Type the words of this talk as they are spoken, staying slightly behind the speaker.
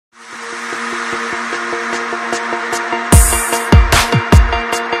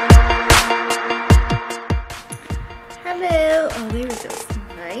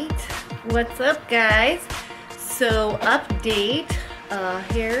What's up, guys? So update,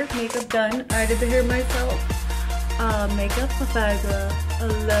 hair, makeup done. I did the hair myself. Makeup by a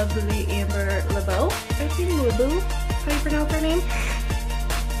lovely Amber LeBeau. I think LeBeau, how do you pronounce her name?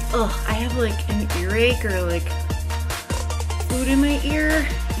 Oh, I have like an earache or like food in my ear,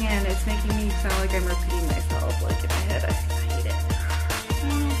 and it's making me sound like I'm repeating myself like in my head. I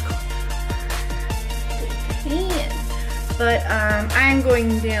hate it. But I'm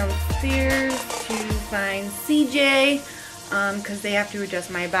going downstairs to find CJ because they have to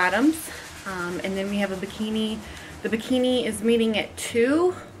adjust my bottoms. And then we have a bikini. The bikini is meeting at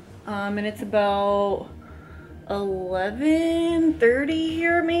 2, and it's about 11:30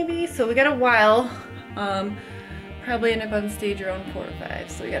 here maybe. So we got a while. Probably end up on stage around 4 or 5,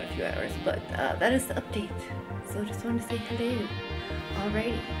 so we got a few hours. But that is the update. So just wanted to say hello.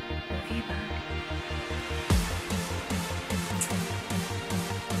 Alrighty. Okay, bye.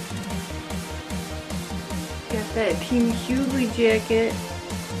 Got that Team Hughley jacket.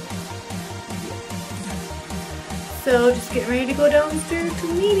 So just getting ready to go downstairs to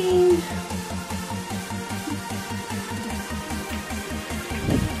the meeting.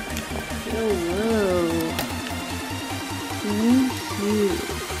 Hello. Thank you.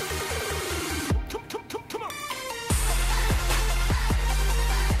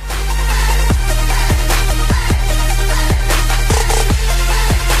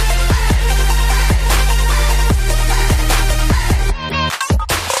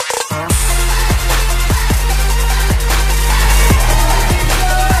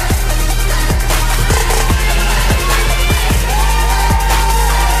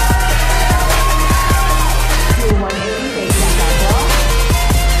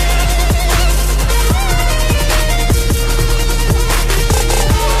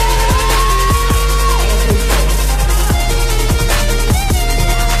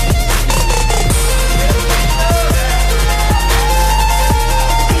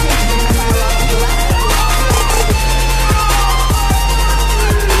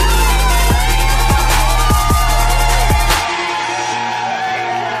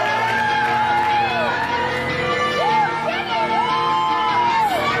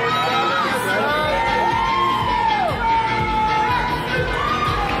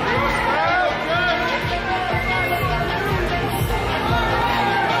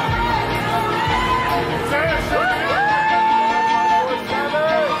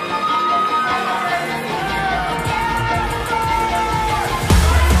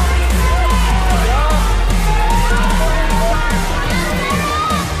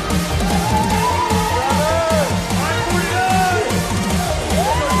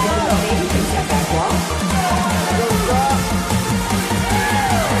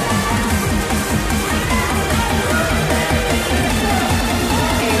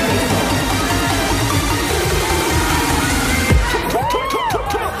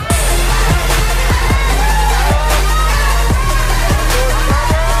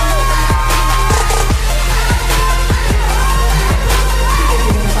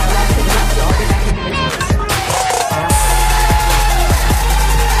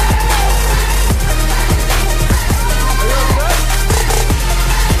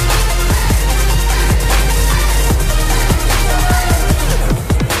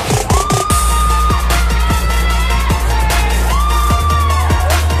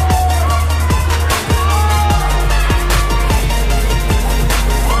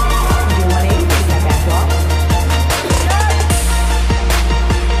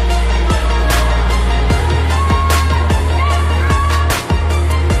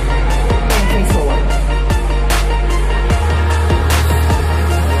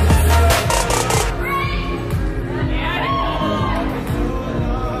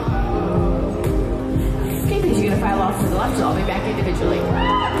 So I'll be back individually.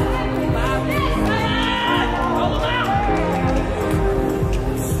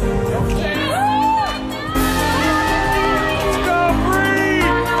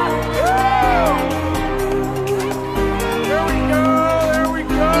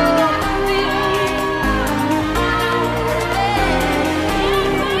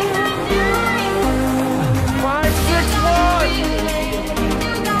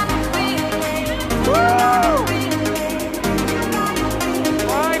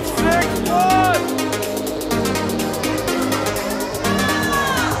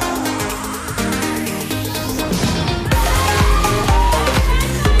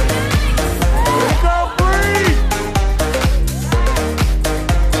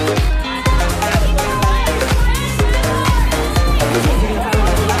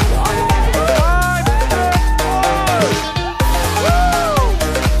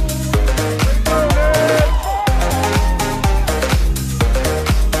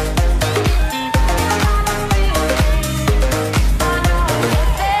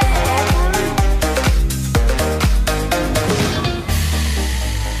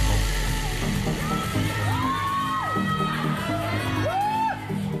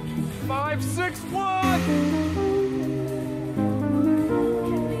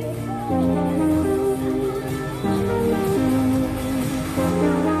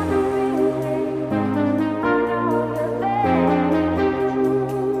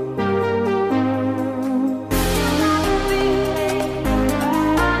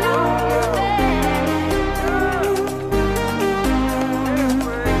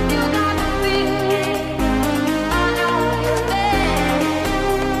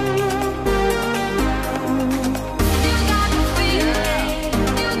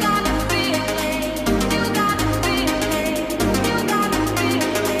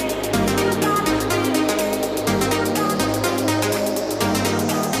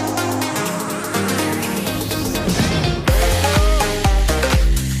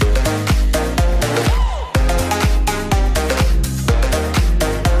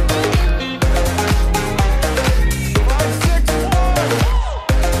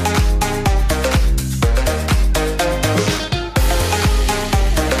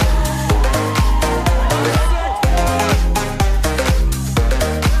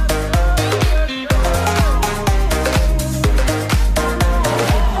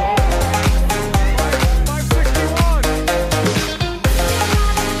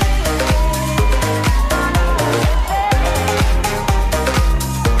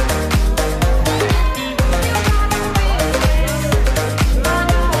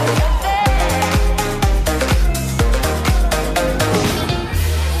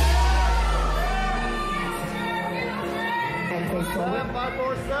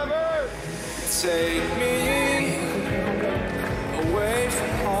 Take me away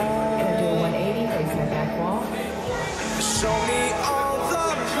from home. Do a 180, face that back wall. Show me all the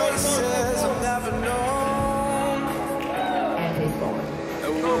places I've never known. And face forward.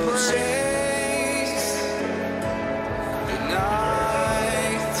 And we'll chase the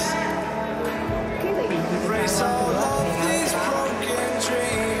night. Okay, ladies, you can Erase now all walk of the left, these hang out broken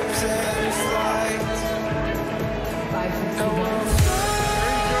dreams and flight. the back. 561.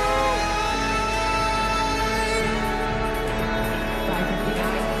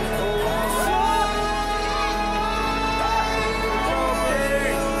 559.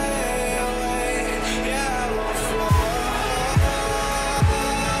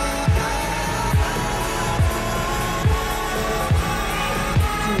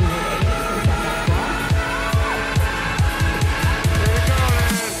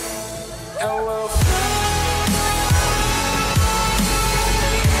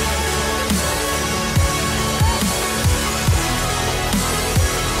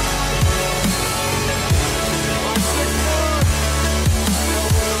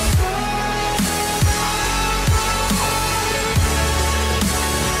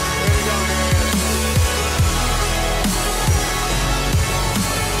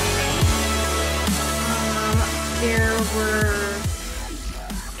 There were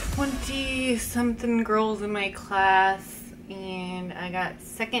 20-something girls in my class, and I got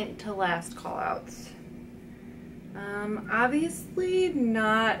second to last call-outs. Obviously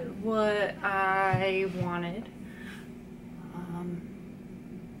not what I wanted,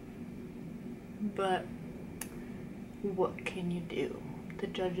 but what can you do? The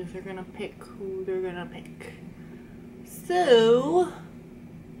judges are gonna pick who they're gonna pick. So,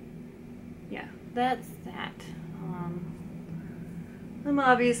 yeah, that's that. I'm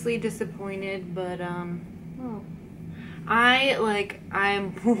obviously disappointed, but well,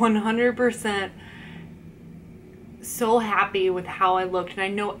 I'm 100% so happy with how I looked, and I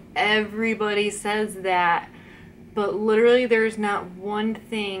know everybody says that, but literally there's not one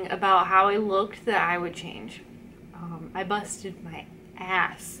thing about how I looked that I would change. I busted my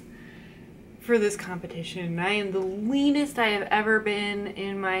ass for this competition. I am the leanest I have ever been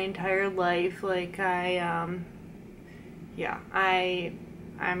in my entire life. Like, I'm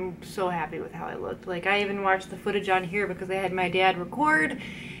so happy with how I looked. Like, I even watched the footage on here because I had my dad record,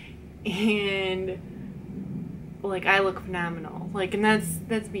 and like, I look phenomenal. Like, and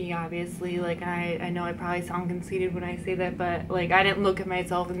that's me, obviously. Like, I know I probably sound conceited when I say that, but like, I didn't look at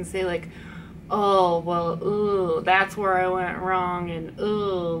myself and say like, oh well, ooh, that's where I went wrong, and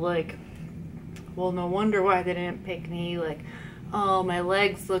ooh, like, well, no wonder why they didn't pick me. Like, oh, my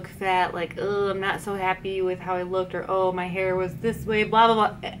legs look fat, like, oh, I'm not so happy with how I looked, or oh, my hair was this way, blah,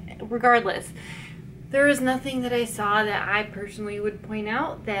 blah, blah. Regardless, there was nothing that I saw that I personally would point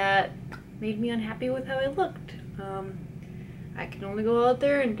out that made me unhappy with how I looked. I can only go out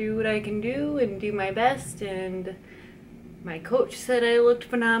there and do what I can do and do my best, and my coach said I looked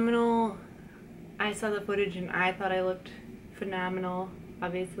phenomenal. I saw the footage and I thought I looked phenomenal,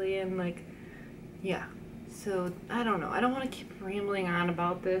 obviously, and like, yeah. So, I don't know. I don't want to keep rambling on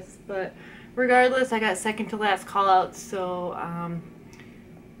about this, but regardless, I got second to last call out, so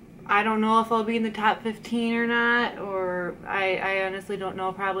I don't know if I'll be in the top 15 or not, or I honestly don't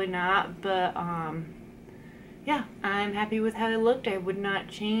know, probably not, but yeah, I'm happy with how I looked. I would not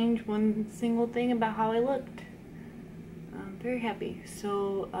change one single thing about how I looked. I'm very happy.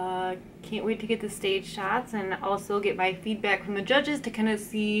 So can't wait to get the stage shots and also get my feedback from the judges to kind of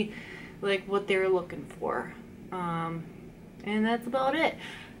see like what they're looking for. And that's about it.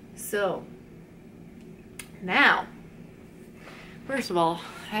 So now, first of all,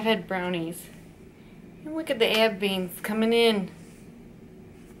 I've had brownies. And look at the ab veins coming in.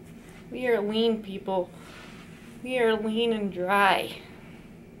 We are lean, people. We are lean and dry.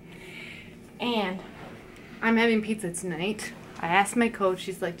 And I'm having pizza tonight. I asked my coach,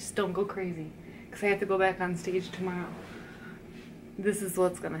 she's like, just don't go crazy, because I have to go back on stage tomorrow. This is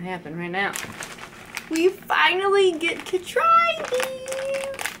what's gonna happen right now. We finally get to try these.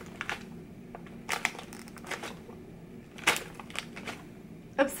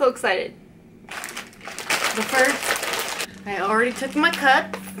 I'm so excited. The first, I already took my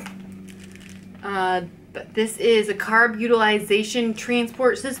cut. But this is a carb utilization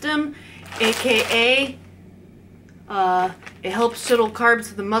transport system, aka it helps shuttle carbs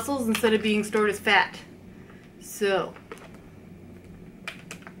to the muscles instead of being stored as fat. So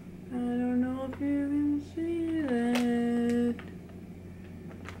I don't know if you can see that.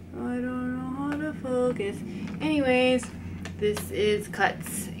 I don't know how to focus. Anyways, this is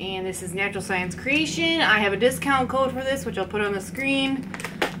Cuts, and this is Natural Science Creation. I have a discount code for this, which I'll put on the screen.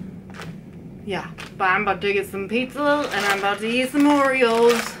 Yeah, but I'm about to get some pizza, and I'm about to eat some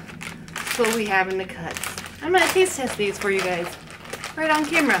Oreos. So we have in the Cuts. I'm gonna taste test these for you guys, right on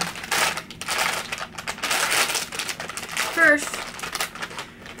camera. First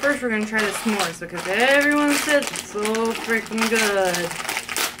we're gonna try the s'mores, because everyone says it's so freaking good.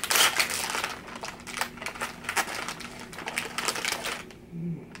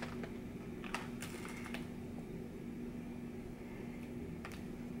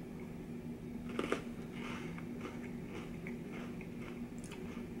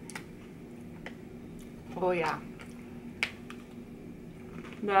 Oh yeah,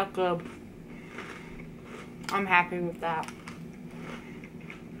 that's good. I'm happy with that.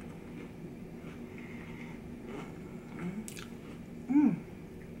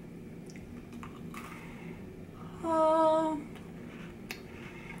 Oh,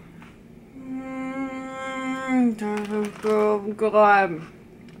 this is so good.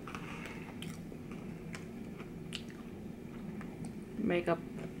 Makeup.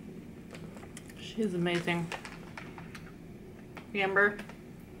 She's amazing. Amber,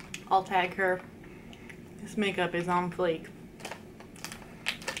 I'll tag her. This makeup is on fleek.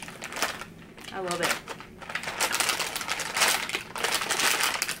 I love it.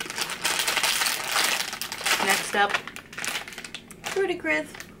 Next up, Fruity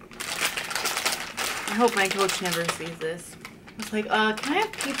Crisp. I hope my coach never sees this. It's like, can I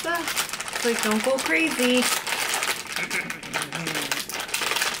have pizza? It's like, don't go crazy.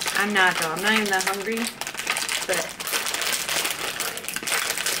 I'm not though. I'm not even that hungry. But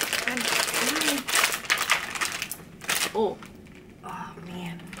oh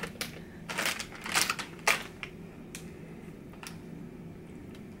man.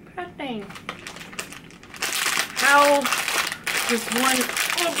 Pressing. How does one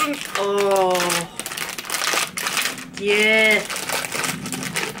open? Oh yes.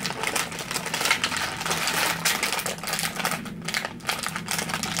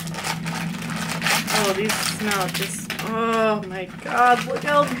 Oh, these smell just, oh my god, look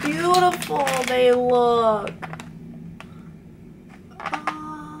how beautiful they look.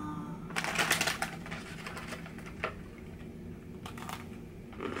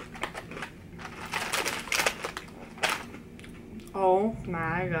 Oh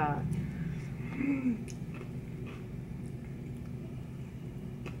my god.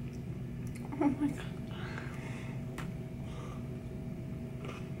 Oh my god.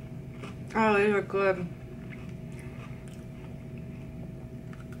 Oh, these are good.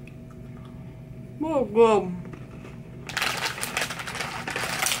 Oh, good.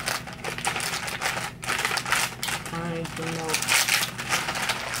 I need some milk.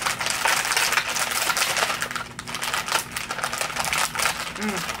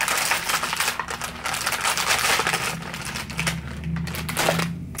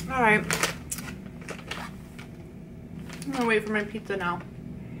 Alright. I'm gonna wait for my pizza now.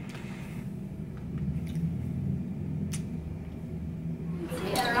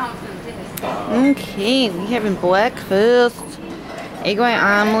 Okay, we having breakfast. Egg white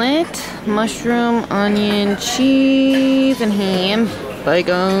omelet, mushroom, onion, cheese, and ham.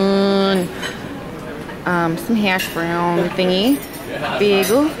 bacon, some hash brown thingy,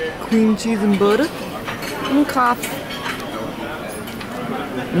 bagel, cream cheese and butter, and coffee.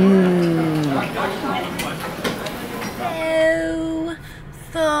 Hello.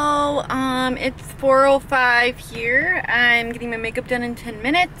 So, it's 4:05 here. I'm getting my makeup done in 10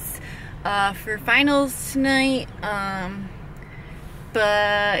 minutes for finals tonight.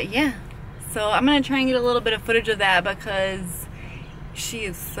 But yeah, so I'm gonna try and get a little bit of footage of that because she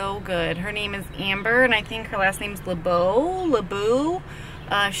is so good. Her name is Amber, and I think her last name is LeBeau.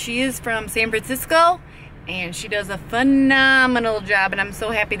 She is from San Francisco, and she does a phenomenal job, and I'm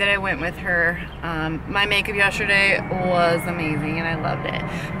so happy that I went with her. My makeup yesterday was amazing, and I loved it.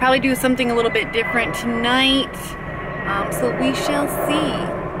 Probably do something a little bit different tonight, so we shall see.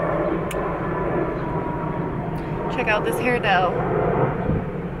 Check out this hair though.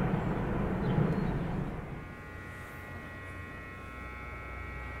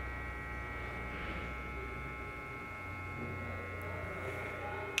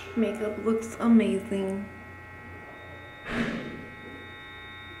 Makeup looks amazing.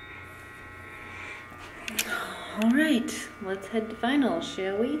 All right, let's head to finals,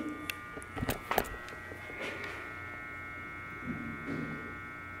 shall we?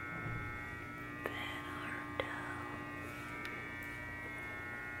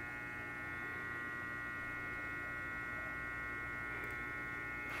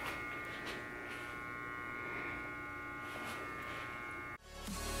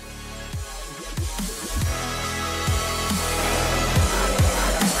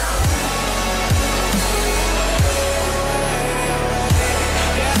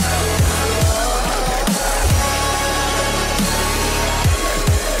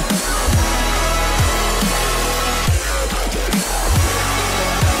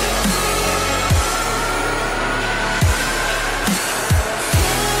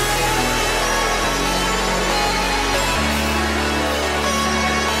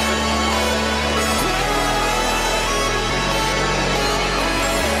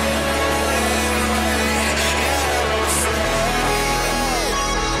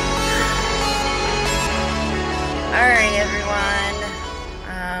 Alright everyone,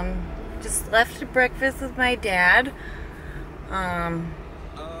 just left breakfast with my dad.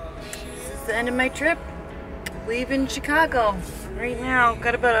 This is the end of my trip. Leaving Chicago right now.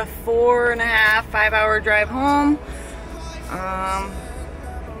 Got about a 4.5–5 hour drive home. I'm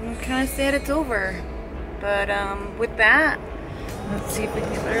kind of sad it's over. But with that, let's see if we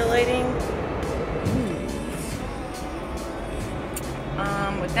can get better lighting.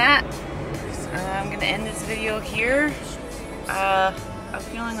 With that, I'm gonna end this video here. I'm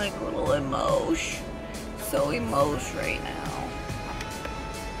feeling like a little so emosh right now.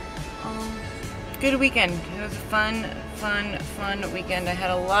 Good weekend. It was a fun weekend. I had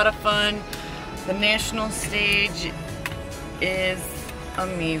a lot of fun. The national stage is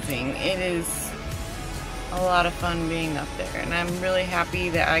amazing. It is a lot of fun being up there, and I'm really happy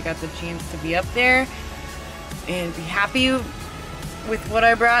that I got the chance to be up there and be happy with what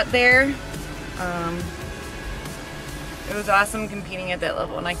I brought there. It was awesome competing at that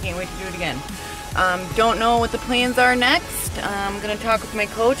level, and I can't wait to do it again. Don't know what the plans are next. I'm gonna talk with my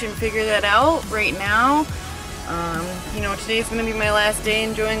coach and figure that out right now. You know, today's gonna be my last day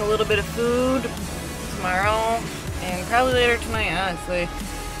enjoying a little bit of food. Tomorrow, and probably later tonight, honestly,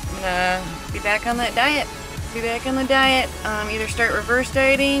 I'm gonna be back on that diet. Either start reverse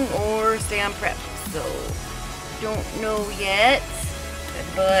dieting or stay on prep. So, don't know yet,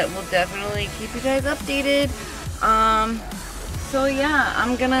 but we'll definitely keep you guys updated. So yeah,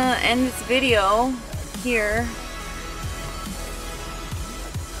 I'm gonna end this video here.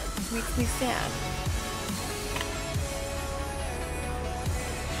 Makes me sad.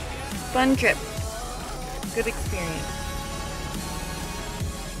 Fun trip. Good experience.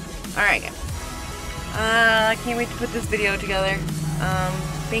 Alright guys. I can't wait to put this video together.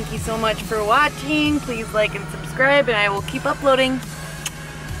 Thank you so much for watching. Please like and subscribe, and I will keep uploading.